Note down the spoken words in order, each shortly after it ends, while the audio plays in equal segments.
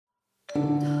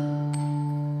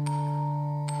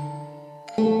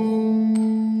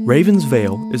Raven's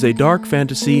Veil is a dark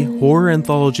fantasy horror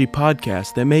anthology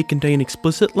podcast that may contain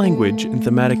explicit language and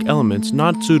thematic elements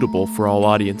not suitable for all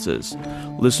audiences.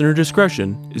 Listener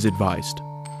discretion is advised.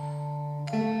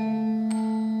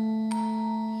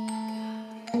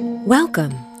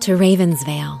 Welcome to Raven's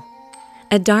Veil,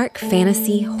 a dark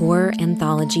fantasy horror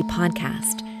anthology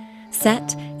podcast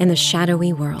set in the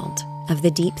shadowy world of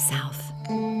the Deep South,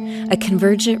 a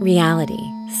convergent reality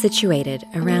situated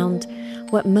around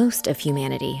what most of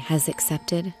humanity has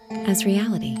accepted as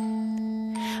reality.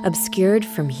 Obscured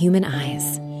from human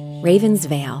eyes, Raven's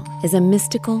Veil is a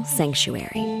mystical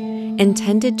sanctuary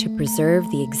intended to preserve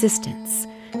the existence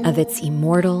of its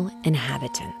immortal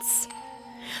inhabitants.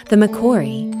 The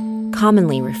Macquarie,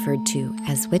 commonly referred to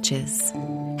as witches,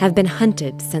 have been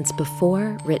hunted since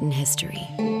before written history.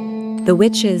 The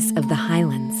witches of the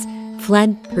Highlands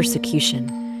fled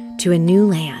persecution to a new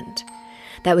land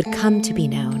that would come to be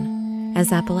known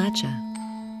as Appalachia.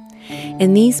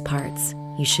 In these parts,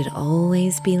 you should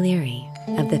always be leery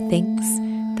of the things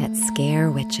that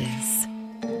scare witches.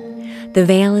 The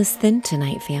veil is thin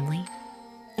tonight, family.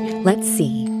 Let's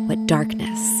see what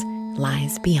darkness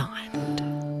lies beyond.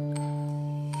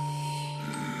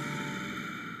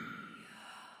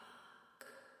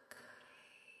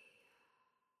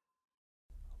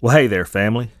 Well, hey there,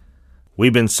 family.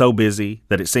 We've been so busy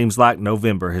that it seems like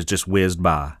November has just whizzed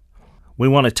by. We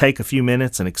want to take a few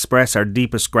minutes and express our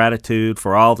deepest gratitude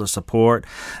for all the support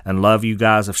and love you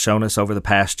guys have shown us over the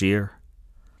past year.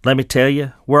 Let me tell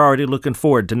you, we're already looking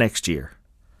forward to next year.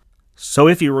 So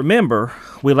if you remember,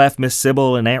 we left Miss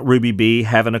Sybil and Aunt Ruby B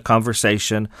having a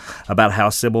conversation about how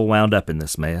Sybil wound up in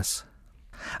this mess.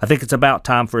 I think it's about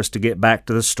time for us to get back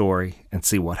to the story and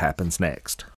see what happens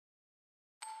next.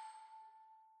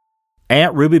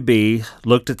 Aunt Ruby B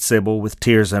looked at Sybil with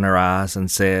tears in her eyes and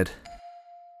said,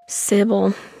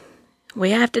 "Sybil, we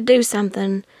have to do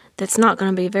something that's not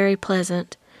going to be very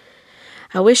pleasant.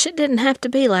 I wish it didn't have to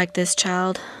be like this,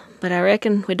 child, but I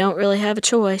reckon we don't really have a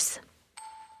choice."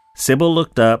 Sybil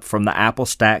looked up from the apple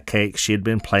stack cake she had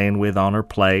been playing with on her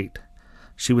plate.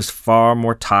 She was far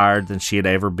more tired than she had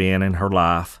ever been in her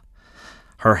life.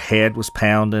 Her head was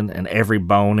pounding and every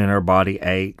bone in her body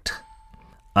ached.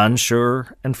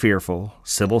 Unsure and fearful,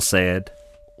 Sybil said,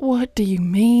 "What do you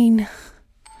mean?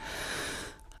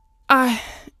 I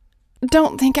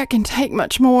don't think I can take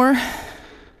much more."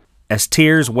 As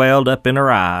tears welled up in her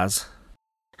eyes.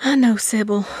 "I know,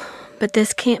 Sybil, but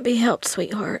this can't be helped,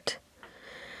 sweetheart.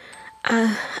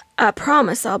 I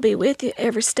promise I'll be with you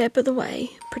every step of the way,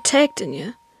 protecting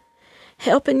you,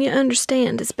 helping you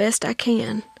understand as best I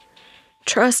can.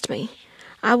 Trust me,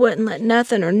 I wouldn't let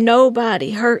nothing or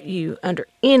nobody hurt you under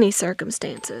any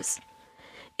circumstances.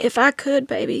 If I could,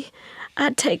 baby,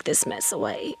 I'd take this mess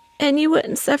away, and you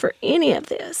wouldn't suffer any of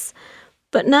this.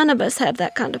 But none of us have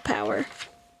that kind of power.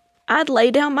 I'd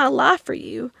lay down my life for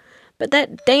you, but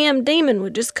that damn demon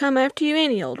would just come after you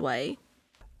any old way."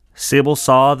 Sybil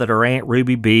saw that her Aunt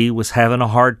Ruby B was having a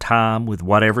hard time with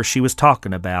whatever she was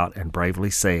talking about and bravely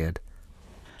said,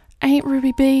 "Aunt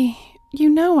Ruby B,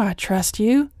 you know I trust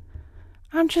you.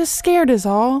 I'm just scared is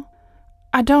all.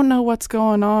 I don't know what's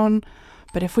going on,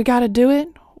 but if we gotta do it,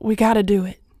 we gotta do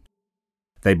it."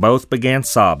 They both began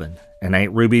sobbing, and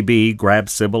Aunt Ruby B grabbed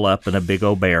Sybil up in a big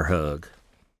old bear hug.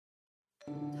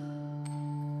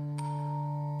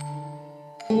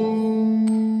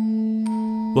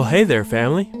 Well, hey there,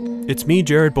 family. It's me,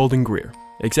 Jared Bolden Greer,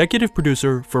 executive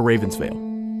producer for Raven's Veil.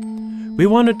 We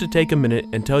wanted to take a minute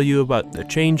and tell you about the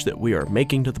change that we are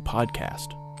making to the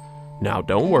podcast. Now,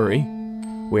 don't worry.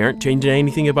 We aren't changing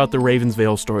anything about the Raven's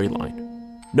Veil storyline.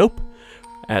 Nope.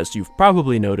 As you've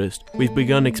probably noticed, we've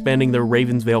begun expanding the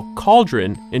Raven's Veil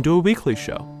Cauldron into a weekly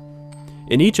show.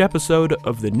 In each episode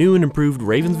of the new and improved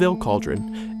Raven's Veil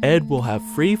Cauldron, Ed will have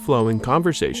free-flowing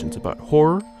conversations about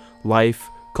horror, life,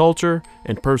 culture,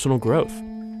 and personal growth.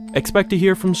 Expect to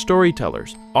hear from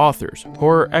storytellers, authors,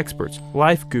 horror experts,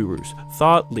 life gurus,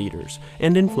 thought leaders,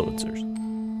 and influencers.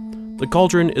 The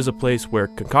Cauldron is a place where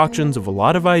concoctions of a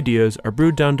lot of ideas are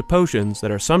brewed down to potions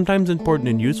that are sometimes important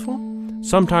and useful,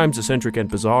 sometimes eccentric and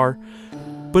bizarre,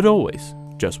 but always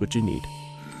just what you need.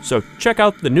 So check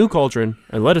out the new Cauldron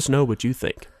and let us know what you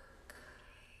think.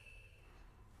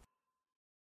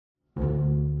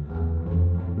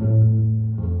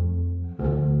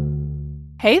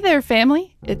 Hey there,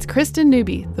 family. It's Kristen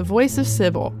Newby, the voice of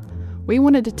Sybil. We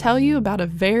wanted to tell you about a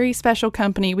very special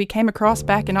company we came across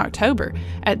back in October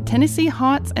at Tennessee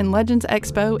Haunts and Legends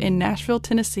Expo in Nashville,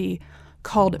 Tennessee,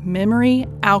 called Memory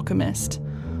Alchemist.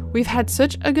 We've had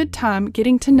such a good time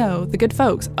getting to know the good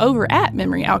folks over at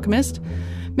Memory Alchemist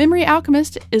Memory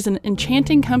Alchemist is an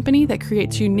enchanting company that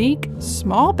creates unique,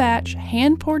 small-batch,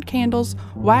 hand-poured candles,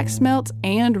 wax melts,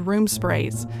 and room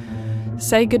sprays.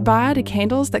 Say goodbye to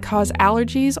candles that cause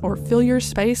allergies or fill your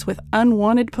space with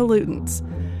unwanted pollutants.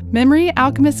 Memory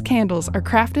Alchemist candles are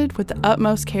crafted with the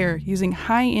utmost care using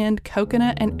high-end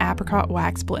coconut and apricot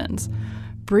wax blends.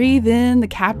 Breathe in the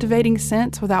captivating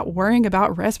scents without worrying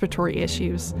about respiratory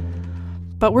issues.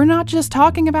 But we're not just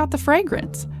talking about the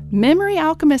fragrance. Memory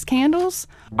Alchemist candles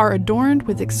are adorned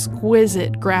with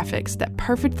exquisite graphics that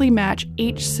perfectly match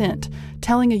each scent,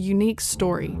 telling a unique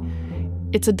story.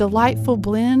 It's a delightful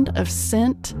blend of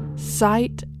scent,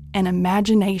 sight, and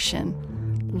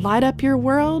imagination. Light up your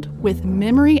world with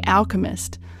Memory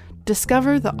Alchemist.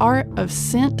 Discover the art of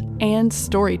scent and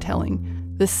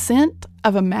storytelling, the scent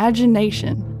of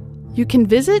imagination. You can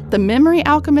visit the Memory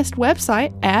Alchemist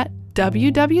website at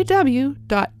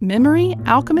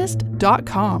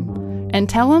www.memoryalchemist.com and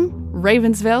tell them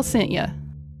Ravensvale sent you.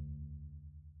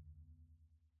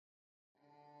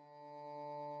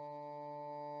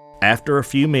 After a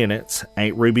few minutes,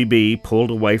 Aunt Ruby B pulled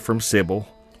away from Sybil,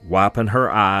 wiping her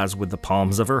eyes with the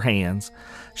palms of her hands.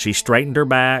 She straightened her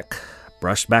back,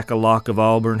 brushed back a lock of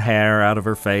auburn hair out of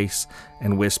her face,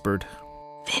 and whispered,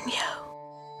 Vinyo.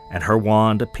 And her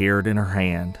wand appeared in her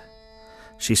hand.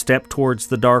 She stepped towards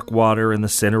the dark water in the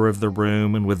center of the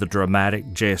room, and with a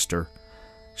dramatic gesture,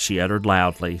 she uttered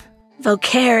loudly,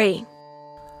 Vocari.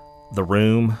 The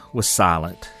room was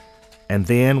silent, and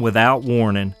then, without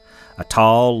warning, a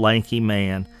tall, lanky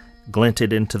man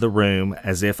glinted into the room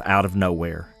as if out of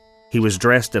nowhere. He was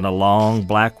dressed in a long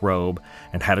black robe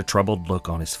and had a troubled look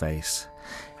on his face.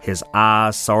 His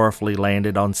eyes sorrowfully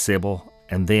landed on Sybil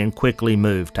and then quickly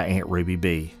moved to Aunt Ruby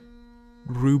B.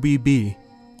 Ruby B,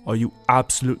 are you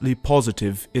absolutely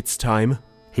positive it's time?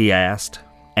 He asked.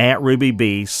 Aunt Ruby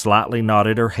B slightly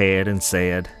nodded her head and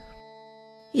said,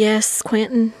 Yes,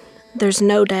 Quentin, there's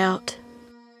no doubt.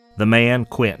 The man,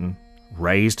 Quentin,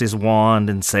 raised his wand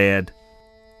and said,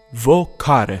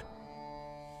 Vocare.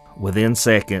 Within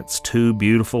seconds, two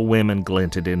beautiful women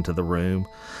glinted into the room,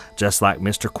 just like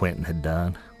Mr. Quentin had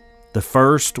done. The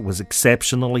first was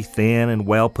exceptionally thin and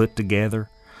well put together.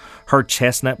 Her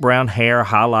chestnut brown hair,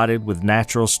 highlighted with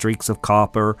natural streaks of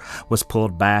copper, was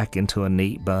pulled back into a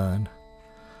neat bun.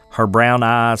 Her brown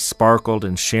eyes sparkled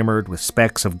and shimmered with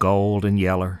specks of gold and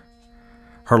yellow.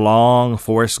 Her long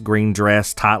forest green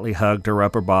dress tightly hugged her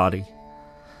upper body.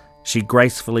 She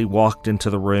gracefully walked into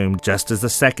the room just as the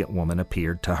second woman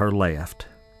appeared to her left.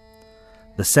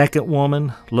 The second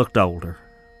woman looked older,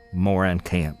 more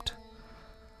unkempt.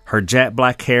 Her jet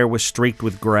black hair was streaked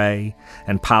with gray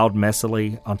and piled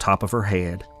messily on top of her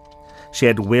head. She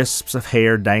had wisps of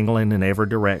hair dangling in every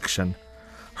direction.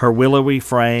 Her willowy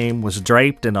frame was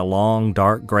draped in a long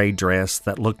dark gray dress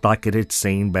that looked like it had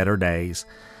seen better days,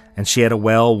 and she had a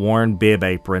well-worn bib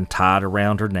apron tied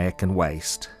around her neck and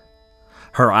waist.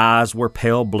 Her eyes were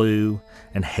pale blue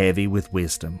and heavy with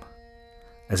wisdom.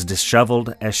 As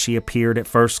disheveled as she appeared at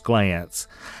first glance,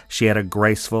 she had a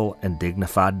graceful and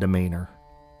dignified demeanor.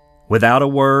 Without a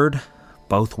word,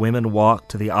 both women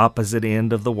walked to the opposite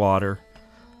end of the water.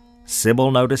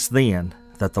 Sybil noticed then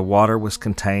that the water was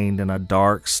contained in a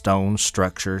dark stone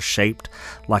structure shaped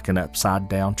like an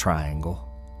upside-down triangle.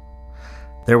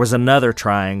 There was another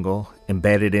triangle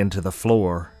embedded into the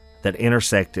floor that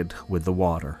intersected with the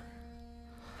water.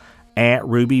 Aunt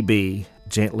Ruby B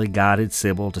gently guided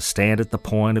Sybil to stand at the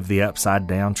point of the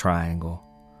upside-down triangle.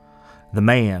 The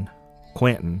man,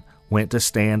 Quentin, went to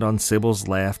stand on Sybil's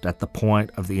left at the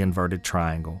point of the inverted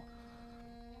triangle.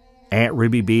 Aunt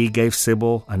Ruby B gave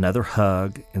Sybil another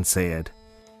hug and said,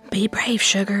 Be brave,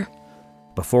 sugar,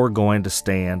 before going to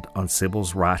stand on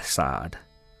Sybil's right side.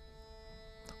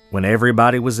 When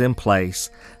everybody was in place,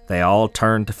 they all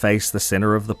turned to face the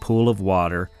center of the pool of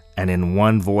water and in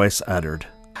one voice uttered,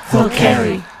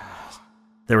 Vocari.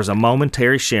 There was a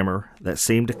momentary shimmer that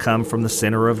seemed to come from the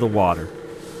center of the water.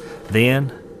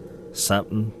 Then,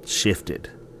 something shifted.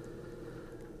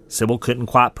 Sybil couldn't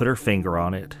quite put her finger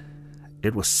on it.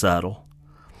 It was subtle.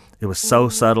 It was so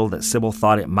subtle that Sybil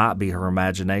thought it might be her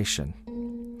imagination.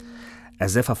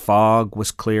 As if a fog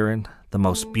was clearing, the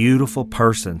most beautiful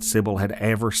person Sybil had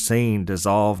ever seen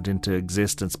dissolved into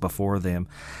existence before them,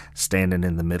 standing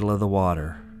in the middle of the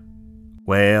water.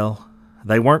 Well,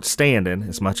 they weren't standing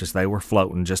as much as they were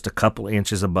floating just a couple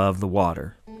inches above the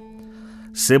water.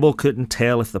 Sybil couldn't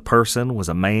tell if the person was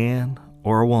a man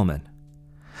or a woman.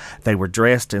 They were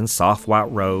dressed in soft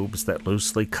white robes that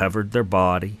loosely covered their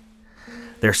body.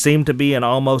 There seemed to be an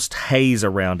almost haze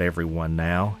around everyone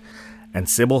now, and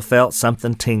Sybil felt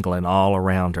something tingling all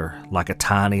around her like a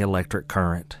tiny electric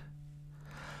current.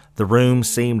 The room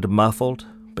seemed muffled,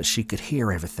 but she could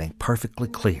hear everything perfectly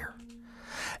clear.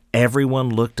 Everyone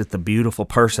looked at the beautiful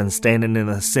person standing in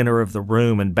the center of the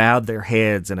room and bowed their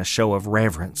heads in a show of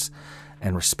reverence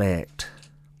and respect.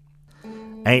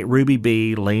 Aunt Ruby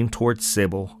B. leaned towards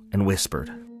Sybil and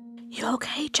whispered, "You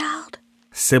okay, child?"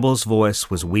 Sybil's voice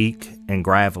was weak and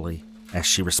gravelly as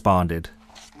she responded,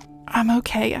 "I'm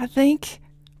okay, I think.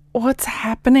 What's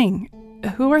happening?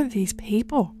 Who are these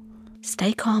people?"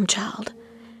 "Stay calm, child.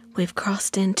 We've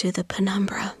crossed into the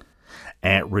Penumbra."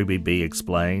 Aunt Ruby B.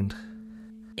 explained.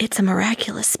 "It's a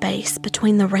miraculous space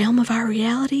between the realm of our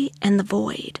reality and the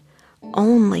void.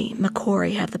 Only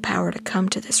Macquarie have the power to come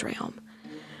to this realm.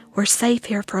 We're safe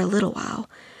here for a little while,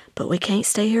 but we can't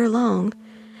stay here long.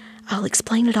 I'll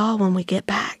explain it all when we get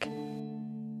back."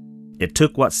 It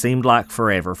took what seemed like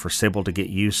forever for Sybil to get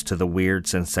used to the weird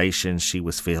sensations she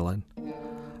was feeling.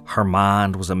 Her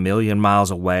mind was a million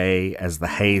miles away as the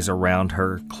haze around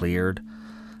her cleared.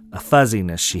 A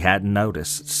fuzziness she hadn't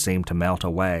noticed seemed to melt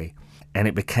away, and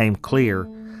it became clear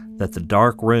that the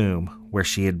dark room where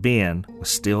she had been was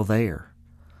still there.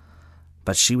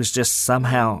 But she was just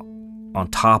somehow on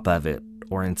top of it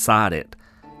or inside it.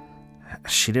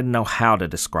 She didn't know how to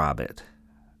describe it.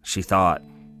 She thought,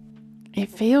 It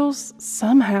feels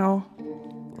somehow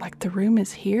like the room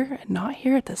is here and not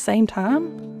here at the same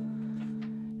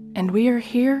time. And we are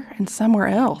here and somewhere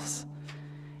else.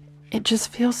 It just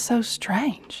feels so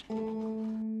strange.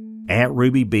 Aunt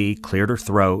Ruby B. cleared her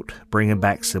throat, bringing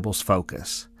back Sybil's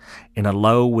focus. In a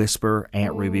low whisper,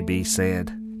 Aunt Ruby B.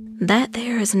 said, "That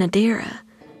there is Nadira,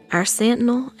 our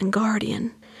sentinel and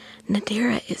guardian.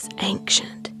 Nadira is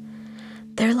ancient.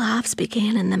 Their lives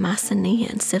began in the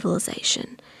Mycenaean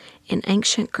civilization in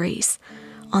ancient Greece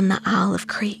on the Isle of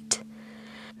Crete.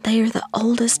 They are the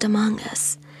oldest among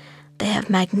us. They have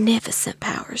magnificent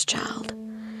powers, child.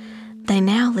 They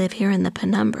now live here in the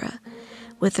Penumbra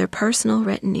with their personal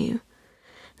retinue.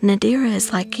 Nadira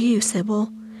is like you,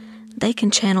 Sybil. They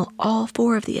can channel all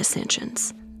 4 of the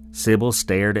ascensions." Sybil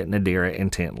stared at Nadira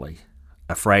intently,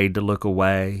 afraid to look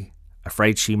away,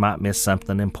 afraid she might miss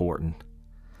something important.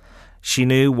 She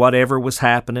knew whatever was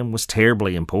happening was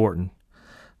terribly important,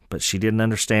 but she didn't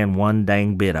understand one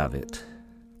dang bit of it.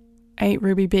 Aunt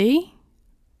Ruby B.,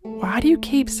 why do you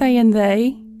keep saying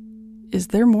they? Is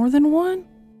there more than one?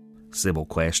 Sybil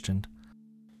questioned.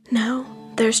 "No,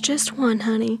 there's just one,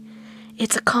 honey.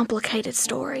 It's a complicated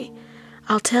story.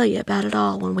 I'll tell you about it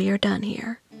all when we are done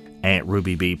here," Aunt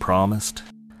Ruby B. promised.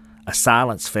 A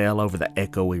silence fell over the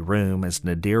echoey room as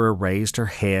Nadira raised her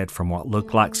head from what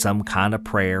looked like some kind of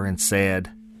prayer and said,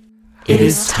 "It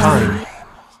is time."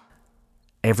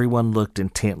 Everyone looked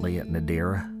intently at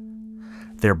Nadira.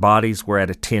 Their bodies were at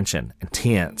attention and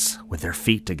tense with their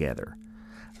feet together,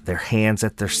 their hands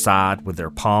at their side with their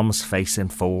palms facing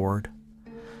forward.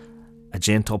 A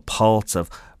gentle pulse of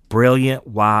brilliant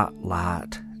white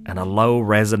light and a low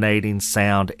resonating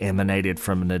sound emanated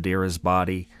from Nadira's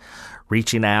body,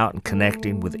 reaching out and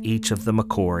connecting with each of the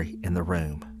Macquarie in the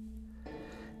room.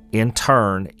 In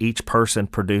turn, each person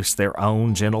produced their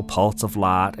own gentle pulse of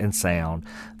light and sound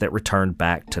that returned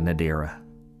back to Nadira.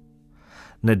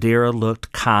 Nadira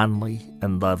looked kindly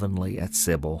and lovingly at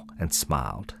Sybil and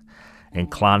smiled,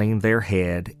 inclining their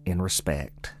head in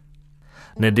respect.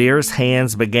 Nadira's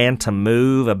hands began to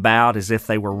move about as if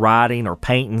they were writing or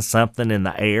painting something in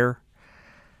the air.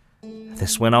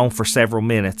 This went on for several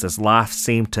minutes as life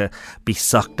seemed to be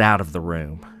sucked out of the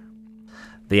room.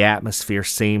 The atmosphere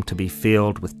seemed to be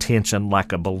filled with tension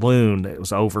like a balloon that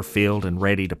was overfilled and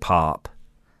ready to pop.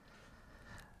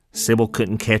 Sybil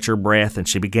couldn't catch her breath, and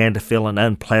she began to feel an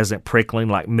unpleasant prickling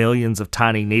like millions of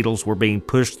tiny needles were being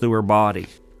pushed through her body.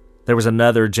 There was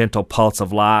another gentle pulse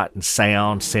of light and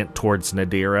sound sent towards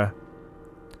Nadira.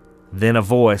 Then a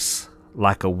voice,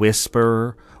 like a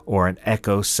whisper or an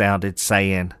echo, sounded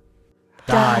saying,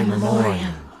 Die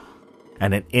Memoriam.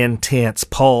 And an intense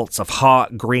pulse of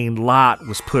hot green light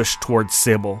was pushed towards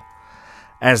Sybil.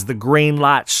 As the green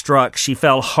light struck, she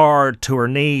fell hard to her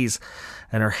knees,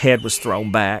 and her head was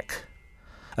thrown back.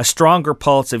 A stronger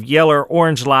pulse of yellow or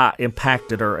orange light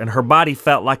impacted her, and her body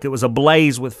felt like it was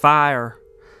ablaze with fire.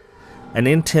 An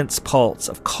intense pulse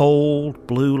of cold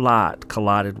blue light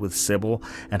collided with Sybil,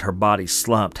 and her body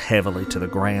slumped heavily to the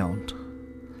ground.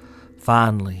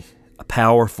 Finally, a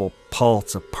powerful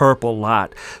pulse of purple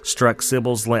light struck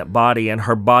Sybil's limp body, and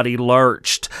her body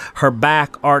lurched. Her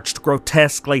back arched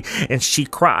grotesquely, and she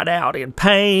cried out in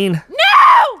pain.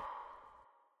 No!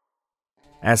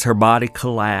 As her body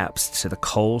collapsed to the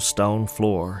cold stone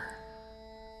floor,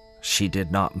 she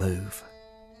did not move.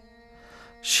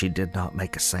 She did not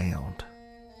make a sound.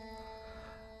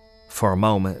 For a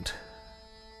moment,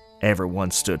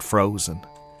 everyone stood frozen.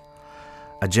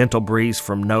 A gentle breeze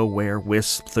from nowhere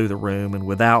whisked through the room, and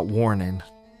without warning,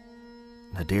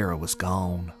 Nadira was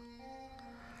gone.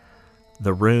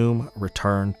 The room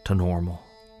returned to normal.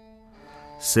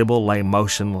 Sybil lay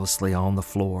motionlessly on the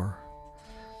floor.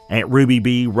 Aunt Ruby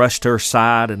B rushed to her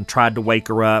side and tried to wake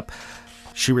her up.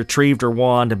 She retrieved her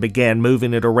wand and began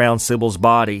moving it around Sybil's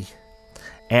body.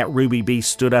 Aunt Ruby B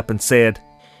stood up and said,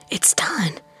 "It's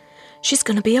done. She's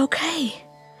gonna be okay.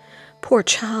 Poor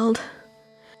child."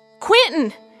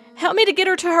 Quentin, help me to get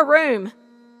her to her room.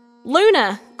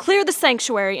 Luna, clear the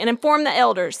sanctuary and inform the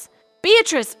elders.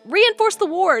 Beatrice, reinforce the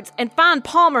wards and find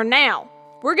Palmer now.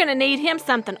 We're gonna need him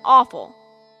something awful.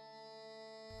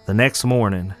 The next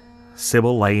morning,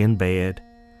 Sybil lay in bed,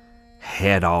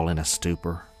 head all in a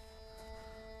stupor.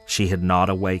 She had not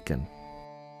awakened.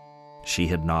 She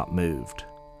had not moved.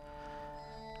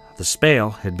 The spell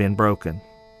had been broken.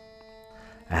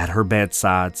 At her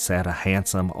bedside sat a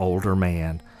handsome older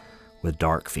man with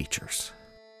dark features.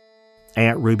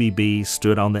 Aunt Ruby B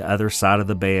stood on the other side of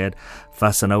the bed,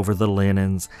 fussing over the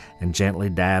linens and gently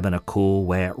dabbing a cool,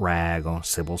 wet rag on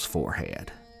Sybil's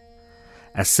forehead.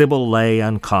 As Sybil lay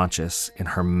unconscious in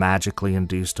her magically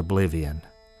induced oblivion,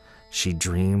 she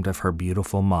dreamed of her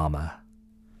beautiful mama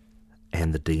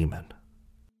and the demon.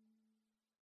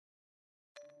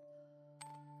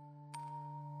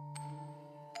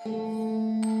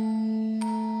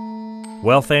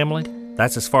 Well, family,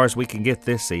 that's as far as we can get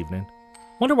this evening.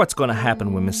 Wonder what's going to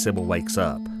happen when Miss Sybil wakes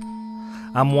up.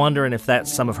 I'm wondering if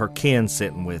that's some of her kin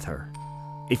sitting with her.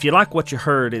 If you like what you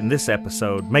heard in this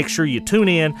episode, make sure you tune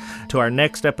in to our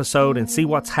next episode and see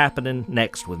what's happening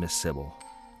next with Miss Sybil.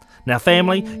 Now,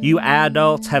 family, you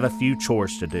adults have a few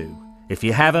chores to do. If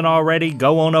you haven't already,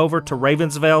 go on over to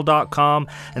ravensvale.com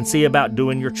and see about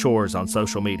doing your chores on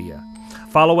social media.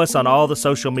 Follow us on all the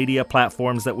social media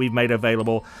platforms that we've made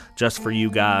available just for you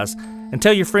guys, and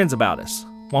tell your friends about us,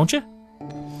 won't you?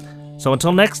 So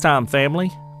until next time, family,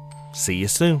 see you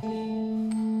soon.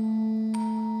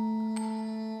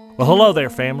 Well, hello there,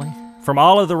 family. From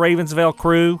all of the Ravensvale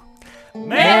crew,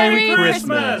 Merry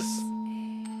Christmas!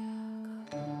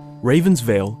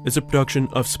 Ravensvale is a production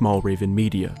of Small Raven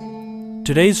Media.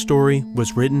 Today's story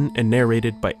was written and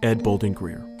narrated by Ed Bolden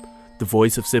Greer. The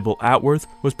voice of Sybil Atworth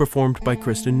was performed by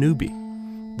Kristen Newby.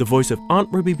 The voice of Aunt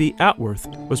Ruby B. Atworth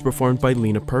was performed by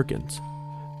Lena Perkins.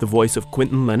 The voice of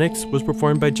Quentin Lennox was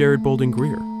performed by Jared Bolden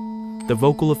Greer. The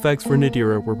vocal effects for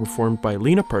Nadira were performed by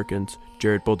Lena Perkins,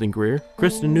 Jared Bolden Greer,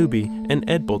 Kristen Newby, and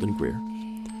Ed Bolden Greer.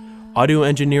 Audio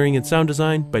engineering and sound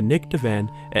design by Nick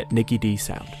Devan at Nicky D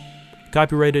Sound.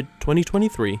 Copyrighted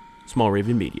 2023, Small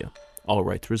Raven Media. All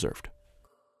rights reserved.